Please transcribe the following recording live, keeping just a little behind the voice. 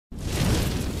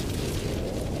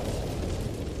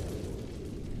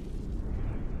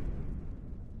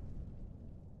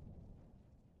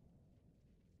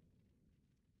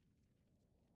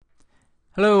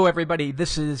Hello everybody,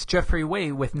 this is Jeffrey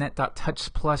Way with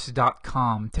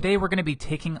net.touchplus.com. Today we're going to be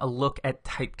taking a look at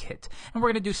Typekit, and we're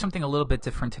going to do something a little bit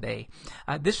different today.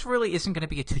 This really isn't going to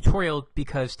be a tutorial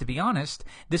because, to be honest,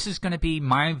 this is going to be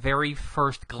my very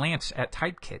first glance at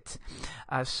Typekit.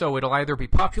 So it'll either be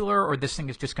popular or this thing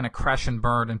is just going to crash and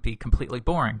burn and be completely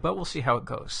boring, but we'll see how it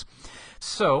goes.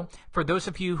 So, for those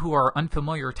of you who are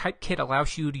unfamiliar, Typekit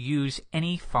allows you to use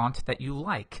any font that you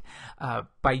like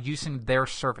by using their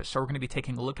service. So we're going to be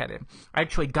taking a look at it. I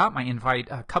actually got my invite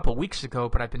a couple weeks ago,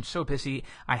 but I've been so busy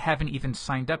I haven't even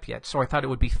signed up yet. So I thought it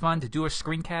would be fun to do a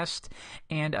screencast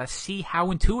and see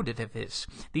how intuitive it is.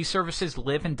 These services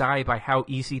live and die by how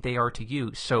easy they are to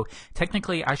use. So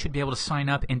technically I should be able to sign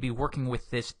up and be working with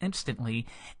this instantly.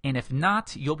 And if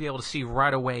not, you'll be able to see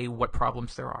right away what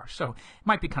problems there are. So it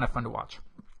might be kind of fun to watch.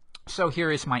 So here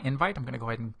is my invite. I'm going to go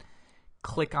ahead and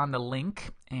click on the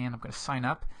link and I'm going to sign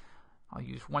up. I'll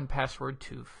use one password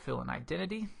to fill an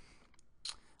identity.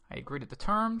 I agree to the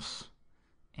terms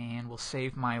and we'll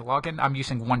save my login. I'm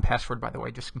using one password, by the way,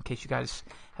 just in case you guys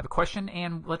have a question.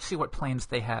 And let's see what plans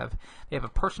they have. They have a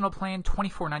personal plan,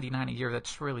 $24.99 a year.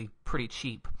 That's really pretty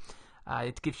cheap.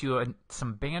 It gives you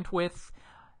some bandwidth,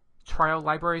 trial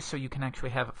library, so you can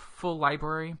actually have a full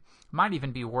library. Might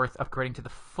even be worth upgrading to the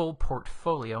full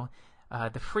portfolio.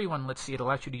 The free one, let's see, it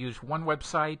allows you to use one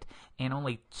website and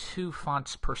only 2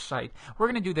 fonts per site. We're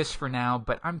going to do this for now,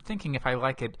 but I'm thinking if I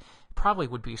like it, probably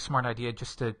would be a smart idea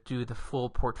just to do the full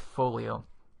portfolio.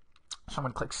 So I'm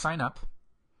going to click sign up.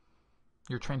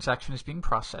 Your transaction is being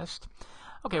processed.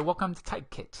 Okay, welcome to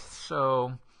Typekit.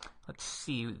 So let's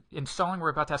see, installing, we're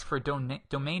about to ask for a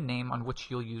domain name on which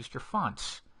you'll use your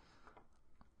fonts.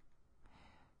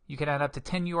 You can add up to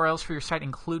 10 URLs for your site,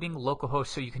 including localhost,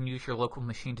 so you can use your local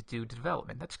machine to do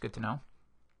development. That's good to know.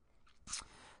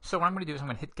 So what I'm going to do is I'm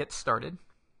going to hit Get Started.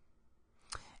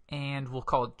 And we'll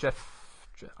call it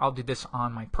I'll do this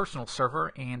on my personal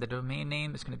server, and the domain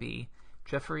name is going to be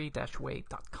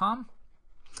jeffrey-way.com.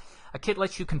 A kit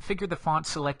lets you configure the font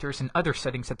selectors and other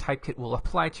settings that Typekit will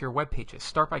apply to your web pages.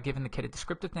 Start by giving the kit a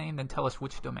descriptive name, then tell us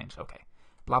which domains. Okay,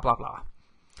 blah, blah, blah.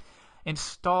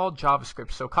 Install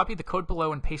JavaScript. So copy the code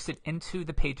below and paste it into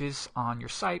the pages on your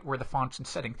site where the font's in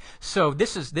setting. So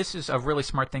this is a really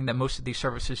smart thing that most of these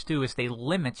services do, is they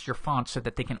limit your fonts so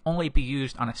that they can only be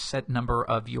used on a set number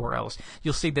of URLs.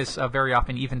 You'll see this very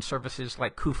often. Even services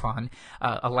like Kufon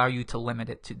allow you to limit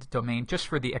it to the domain just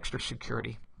for the extra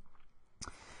security.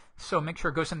 So make sure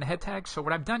it goes in the head tag. So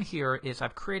what I've done here is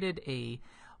I've created a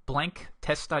blank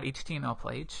test.html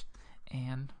page,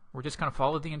 and we're just going to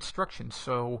follow the instructions.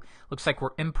 So looks like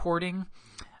we're importing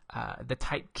the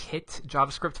Typekit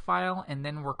JavaScript file, and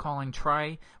then we're calling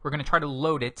try. We're going to try to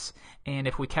load it, and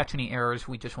if we catch any errors,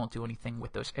 we just won't do anything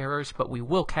with those errors, but we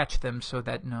will catch them so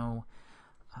that no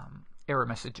error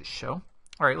messages show.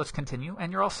 All right, let's continue,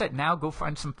 and you're all set. Now go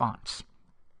find some fonts.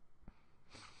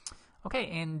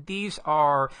 Okay, and these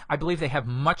are, I believe they have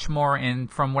much more, and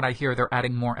from what I hear, they're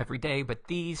adding more every day, but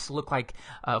these look like,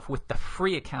 with the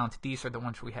free account, these are the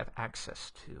ones we have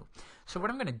access to. So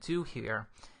what I'm going to do here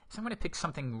is I'm going to pick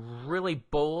something really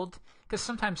bold, because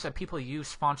sometimes people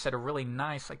use fonts that are really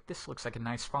nice, like this looks like a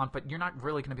nice font, but you're not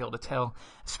really going to be able to tell,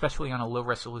 especially on a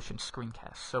low-resolution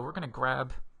screencast. So we're going to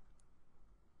grab,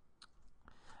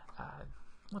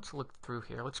 let's look through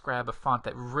here, let's grab a font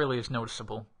that really is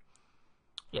noticeable.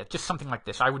 Yeah, just something like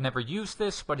this. I would never use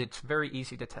this, but it's very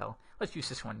easy to tell. Let's use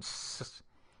this one,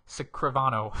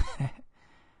 Scrivano.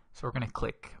 So we're going to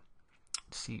click,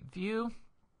 see, View,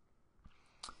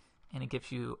 and it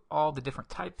gives you all the different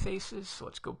typefaces. So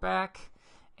let's go back,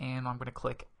 and I'm going to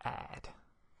click Add.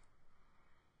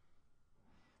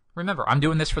 Remember, I'm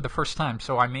doing this for the first time,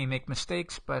 so I may make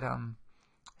mistakes, but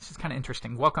this is kind of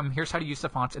interesting. Welcome. Here's how to use the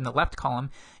fonts. In the left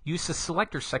column, use the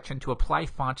selector section to apply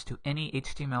fonts to any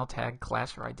HTML tag,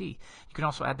 class, or ID. You can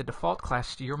also add the default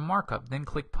class to your markup, then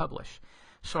click Publish.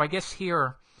 So I guess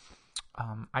here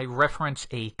I reference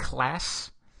a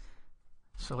class.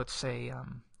 So let's say,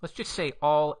 let's just say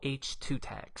all H2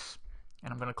 tags.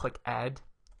 And I'm going to click Add.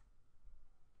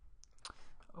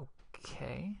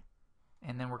 Okay.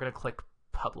 And then we're going to click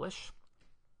Publish.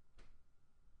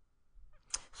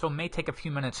 So it may take a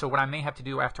few minutes. So what I may have to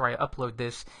do after I upload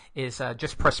this is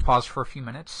just press pause for a few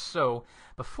minutes. So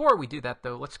before we do that,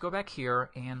 though, let's go back here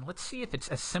and let's see if it's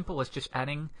as simple as just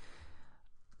adding,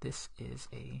 this is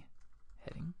a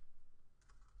heading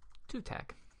 2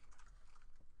 tag.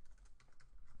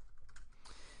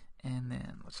 And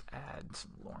then let's add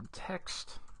some Lorem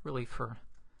text, really for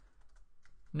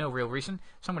No real reason.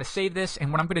 So I'm going to save this,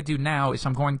 and what I'm going to do now is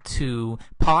I'm going to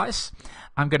pause.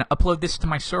 I'm going to upload this to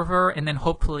my server, and then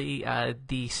hopefully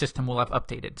the system will have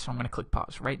updated. So I'm going to click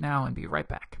pause right now and be right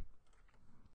back.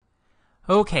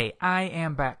 Okay, I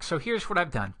am back. So here's what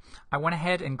I've done. I went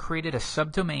ahead and created a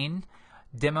subdomain,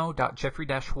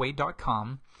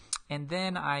 demo.jeffrey-wade.com, and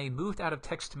then I moved out of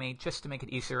TextMate just to make it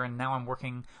easier, and now I'm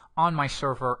working on my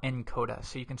server in Coda.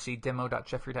 So you can see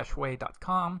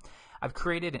demo.jeffrey-wade.com. I've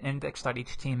created an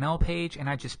index.html page, and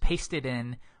I just pasted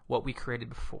in what we created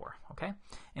before, okay?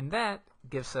 And that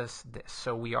gives us this.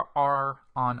 So we are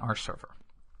on our server.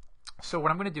 So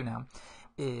what I'm going to do now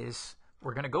is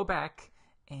we're going to go back,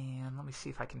 and let me see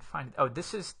if I can find it. Oh,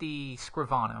 this is the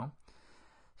Scrivano.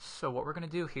 So what we're going to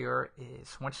do here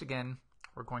is, once again,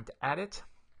 we're going to add it.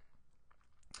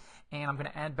 And I'm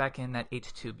going to add back in that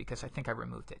H2 because I think I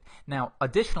removed it. Now,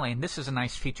 additionally, and this is a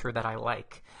nice feature that I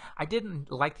like, I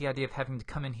didn't like the idea of having to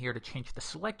come in here to change the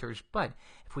selectors, but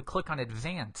if we click on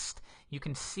Advanced, you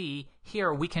can see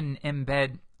here we can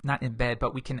not embed,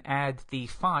 but we can add the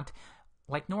font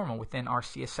like normal within our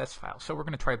CSS file. So we're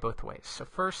going to try both ways. So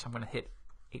first, I'm going to hit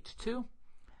H2. I'm going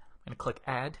to click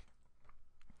Add.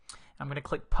 I'm going to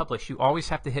click Publish. You always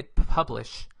have to hit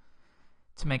Publish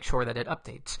to make sure that it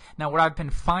updates. Now, what I've been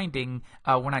finding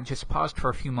when I just paused for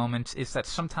a few moments is that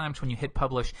sometimes when you hit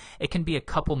publish, it can be a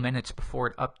couple minutes before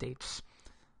it updates.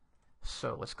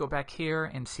 So let's go back here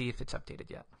and see if it's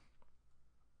updated yet.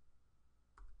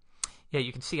 Yeah,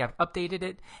 you can see I've updated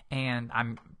it, and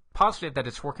I'm positive that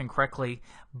it's working correctly,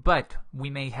 but we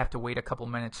may have to wait a couple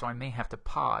minutes, so I may have to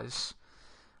pause.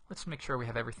 Let's make sure we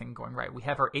have everything going right. We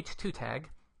have our H2 tag.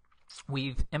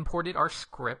 We've imported our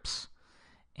scripts,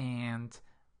 and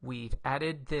we've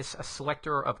added a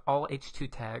selector of all H2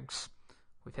 tags.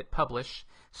 We've hit publish.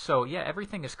 So yeah,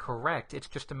 everything is correct. It's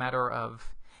just a matter of,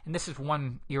 and this is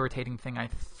one irritating thing I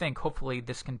think, hopefully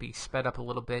this can be sped up a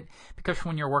little bit, because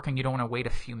when you're working you don't want to wait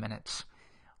a few minutes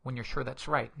when you're sure that's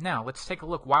right. Now let's take a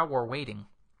look while we're waiting.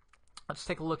 Let's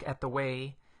take a look at the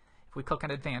way, if we click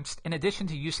on Advanced, in addition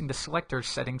to using the selector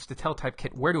settings to tell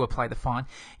Typekit where to apply the font,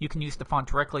 you can use the font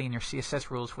directly in your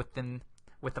CSS rules with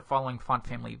the following font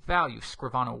family values: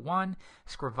 Scrivano 1,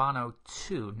 Scrivano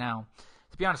 2. Now,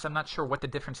 to be honest, I'm not sure what the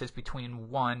difference is between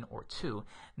 1 or 2.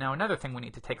 Now, another thing we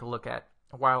need to take a look at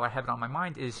while I have it on my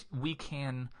mind is we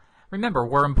can, remember,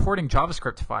 we're importing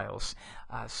JavaScript files.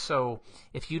 So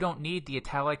if you don't need the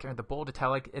italic or the bold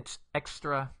italic, it's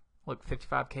extra, look,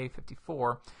 55K,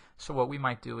 54. So what we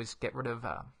might do is get rid of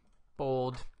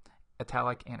bold,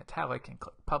 italic, and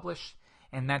click Publish.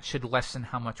 And that should lessen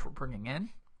how much we're bringing in.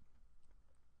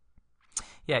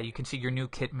 Yeah, you can see your new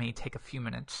kit may take a few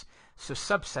minutes. So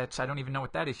subsets, I don't even know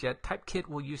what that is yet. Typekit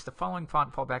will use the following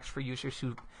font fallbacks for users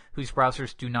whose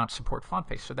browsers do not support font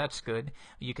face. So that's good.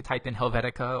 You could type in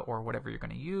Helvetica or whatever you're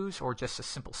going to use, or just a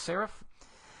simple serif.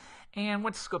 And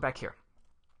let's go back here.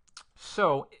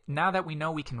 So now that we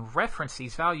know we can reference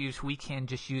these values, we can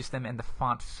just use them in the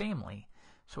font family.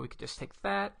 So we could just take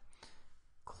that,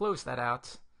 close that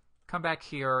out, come back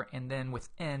here, and then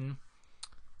within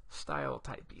style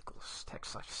type equals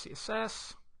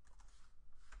text/CSS,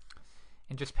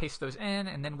 and just paste those in,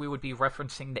 and then we would be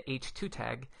referencing the H2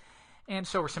 tag. And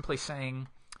so we're simply saying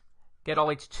get all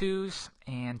H2s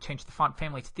and change the font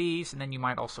family to these, and then you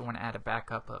might also want to add a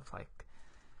backup of like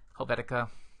Helvetica,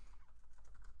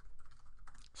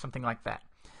 something like that.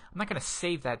 I'm not going to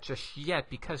save that just yet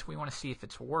because we want to see if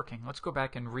it's working. Let's go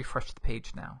back and refresh the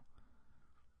page now.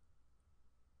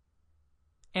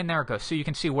 And there it goes. So you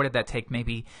can see, what did that take?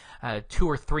 Maybe 2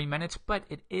 or 3 minutes, but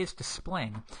it is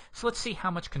displaying. So let's see how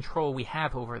much control we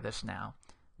have over this now.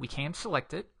 We can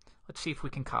select it. Let's see if we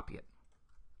can copy it.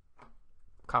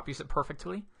 Copies it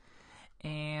perfectly.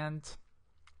 And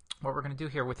what we're going to do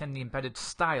here within the embedded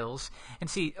styles, and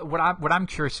see, what I'm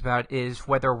curious about is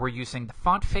whether we're using the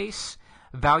font face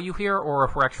value here or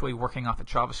if we're actually working off a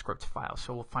JavaScript file.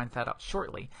 So we'll find that out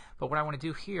shortly. But what I want to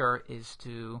do here is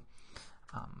do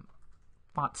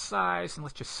font size, and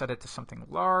let's just set it to something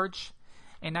large.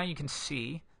 And now you can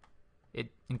see it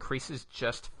increases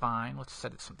just fine. Let's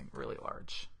set it to something really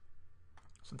large,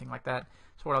 something like that.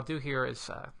 So what I'll do here is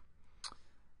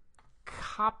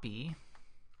copy.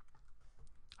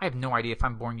 I have no idea if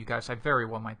I'm boring you guys. I very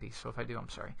well might be, so if I do, I'm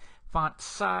sorry. Font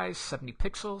size 70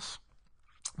 pixels.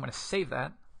 I'm going to save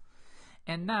that.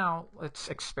 And now let's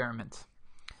experiment.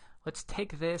 Let's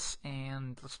take this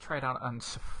and let's try it out on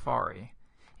Safari.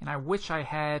 And I wish I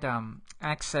had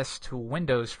access to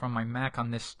Windows from my Mac on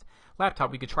this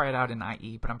laptop. We could try it out in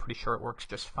IE, but I'm pretty sure it works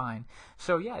just fine.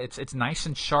 So yeah, it's nice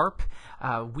and sharp.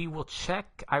 We will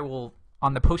check. I will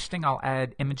on the posting, I'll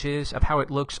add images of how it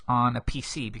looks on a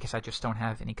PC because I just don't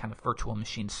have any kind of virtual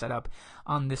machine set up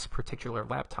on this particular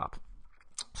laptop.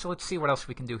 So let's see what else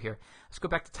we can do here. Let's go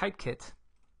back to Typekit.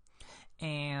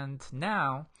 And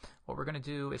now what we're going to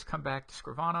do is come back to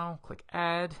Scrivano, click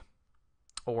Add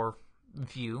or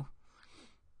View.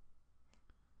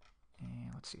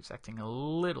 And let's see, it's acting a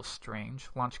little strange.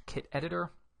 Launch Kit Editor.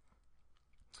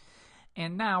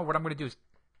 And now what I'm going to do is,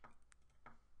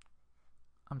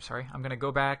 I'm going to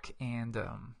go back and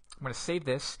I'm going to save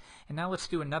this. And now let's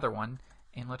do another one.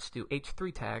 And let's do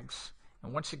H3 tags.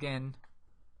 And once again,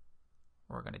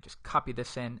 we're going to just copy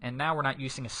this in. And now we're not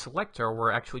using a selector.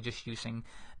 We're actually just using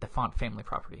the font family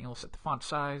property. And we'll set the font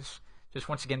size. Just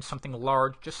once again, something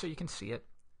large, just so you can see it.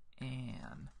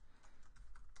 And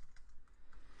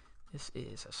this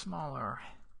is a smaller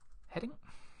heading.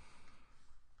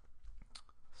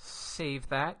 Save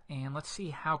that, and let's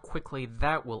see how quickly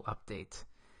that will update.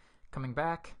 Coming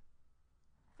back,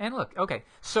 and look, okay,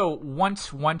 so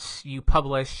once you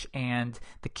publish and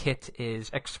the kit is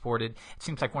exported, it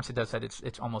seems like once it does that,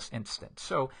 it's almost instant.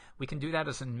 So we can do that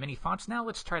as in many fonts. Now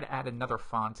let's try to add another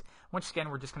font. Once again,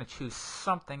 we're just going to choose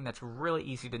something that's really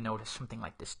easy to notice, something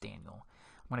like this, Daniel.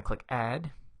 I'm going to click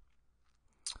Add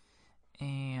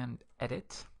and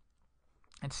Edit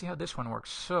and see how this one works.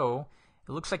 So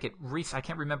it looks like I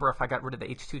can't remember if I got rid of the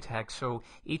H2 tag, so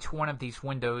each one of these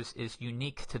windows is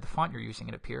unique to the font you're using,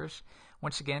 it appears.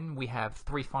 Once again, we have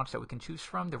 3 fonts that we can choose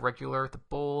from, the regular, the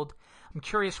bold. I'm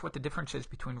curious what the difference is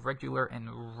between regular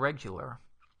and regular.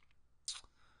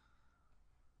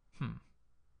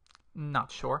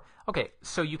 Not sure. Okay,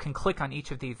 so you can click on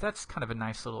each of these. That's kind of a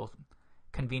nice little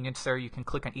convenience there. You can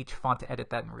click on each font to edit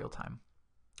that in real time.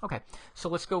 Okay, so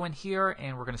let's go in here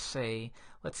and we're going to say,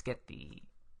 let's get the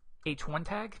H1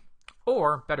 tag,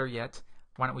 or better yet,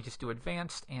 why don't we just do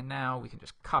advanced, and now we can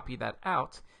just copy that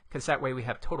out, because that way we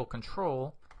have total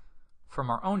control from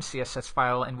our own CSS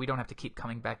file and we don't have to keep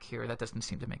coming back here. That doesn't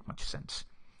seem to make much sense.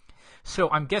 So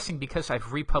I'm guessing because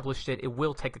I've republished it, it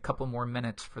will take a couple more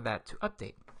minutes for that to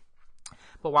update.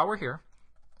 But while we're here,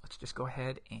 let's just go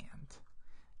ahead and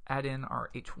add in our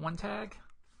H1 tag.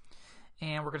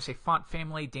 And we're going to say font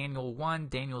family Daniel 1,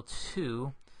 Daniel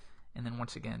 2, and then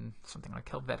once again something like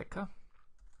Helvetica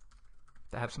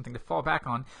to have something to fall back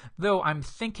on. Though I'm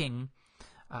thinking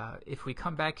if we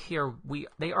come back here,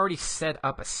 they already set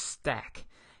up a stack.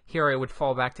 Here I would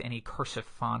fall back to any cursive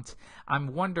font.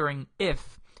 I'm wondering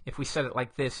if we set it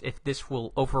like this, if this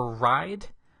will override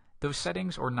those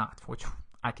settings or not, which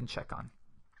I can check on.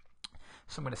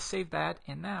 So I'm going to save that,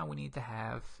 and now we need to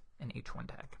have an H1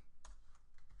 tag.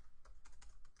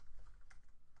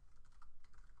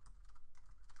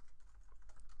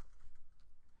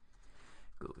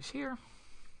 Goes here,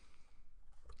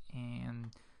 and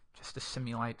just to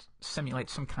simulate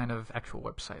some kind of actual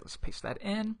website, let's paste that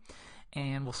in,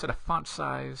 and we'll set a font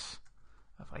size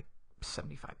of like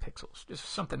 75 pixels, just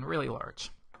something really large.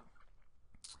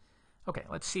 Okay,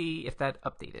 let's see if that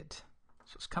updated.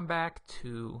 So let's come back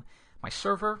to my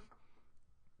server,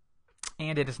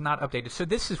 and it is not updated. So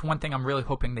this is one thing I'm really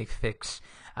hoping they fix.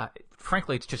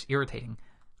 Frankly, it's just irritating.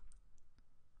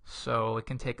 So it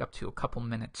can take up to a couple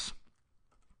minutes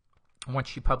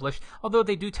once you publish. Although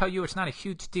they do tell you it's not a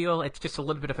huge deal, it's just a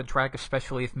little bit of a drag,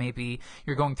 especially if maybe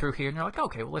you're going through here and you're like,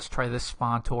 okay, well, let's try this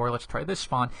font or let's try this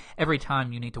font. Every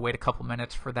time you need to wait a couple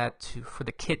minutes for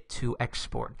the kit to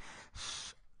export.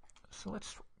 So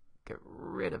let's get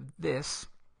rid of this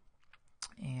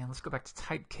and let's go back to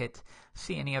Typekit,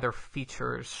 see any other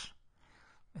features,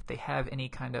 if they have any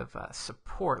kind of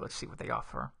support. Let's see what they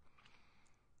offer.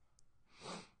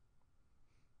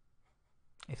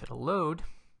 If it'll load.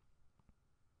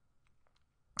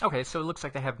 Okay, so it looks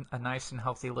like they have a nice and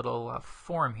healthy little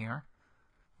form here.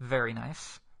 Very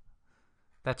nice.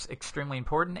 That's extremely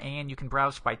important, and you can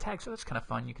browse by tag, so that's kind of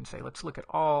fun. You can say, let's look at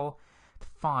all the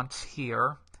fonts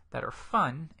here that are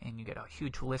fun, and you get a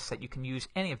huge list that you can use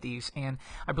any of these. And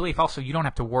I believe also you don't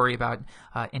have to worry about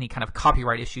any kind of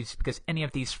copyright issues because any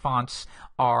of these fonts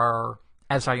are,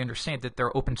 as I understand it,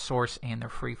 they're open source and they're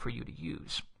free for you to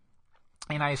use.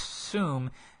 And I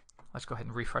assume, let's go ahead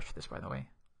and refresh this, by the way.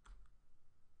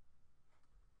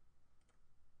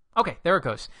 Okay, there it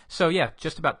goes. So yeah,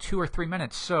 just about 2 or 3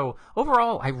 minutes. So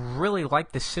overall, I really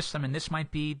like this system, and this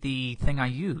might be the thing I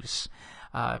use.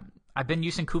 I've been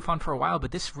using Kufon for a while,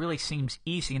 but this really seems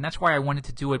easy, and that's why I wanted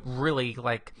to do it really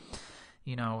like,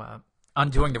 you know,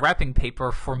 undoing the wrapping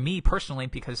paper for me personally,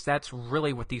 because that's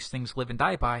really what these things live and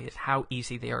die by, is how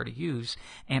easy they are to use.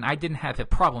 And I didn't have a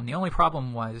problem. The only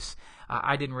problem was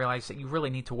I didn't realize that you really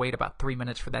need to wait about 3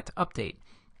 minutes for that to update.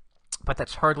 But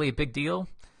that's hardly a big deal.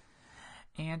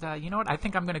 And you know what? I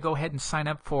think I'm going to go ahead and sign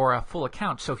up for a full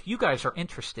account. So if you guys are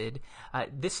interested,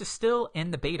 this is still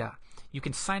in the beta. You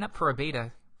can sign up for a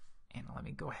beta. And let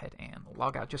me go ahead and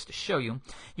log out just to show you.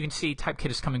 You can see Typekit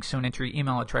is coming soon. Enter your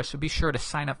email address. So be sure to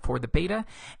sign up for the beta.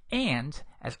 And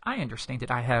as I understand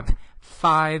it, I have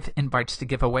 5 invites to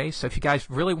give away. So if you guys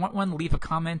really want one, leave a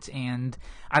comment. And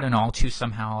I don't know, I'll choose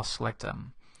somehow. I'll select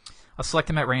them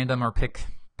at random or pick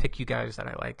you guys that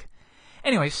I like.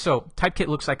 Anyway, so Typekit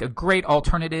looks like a great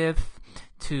alternative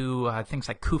to things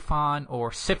like Kufan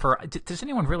or Cipher. Does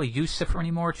anyone really use Cipher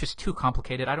anymore? It's just too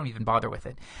complicated. I don't even bother with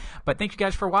it. But thank you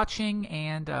guys for watching,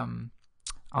 and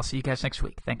I'll see you guys next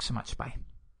week. Thanks so much. Bye.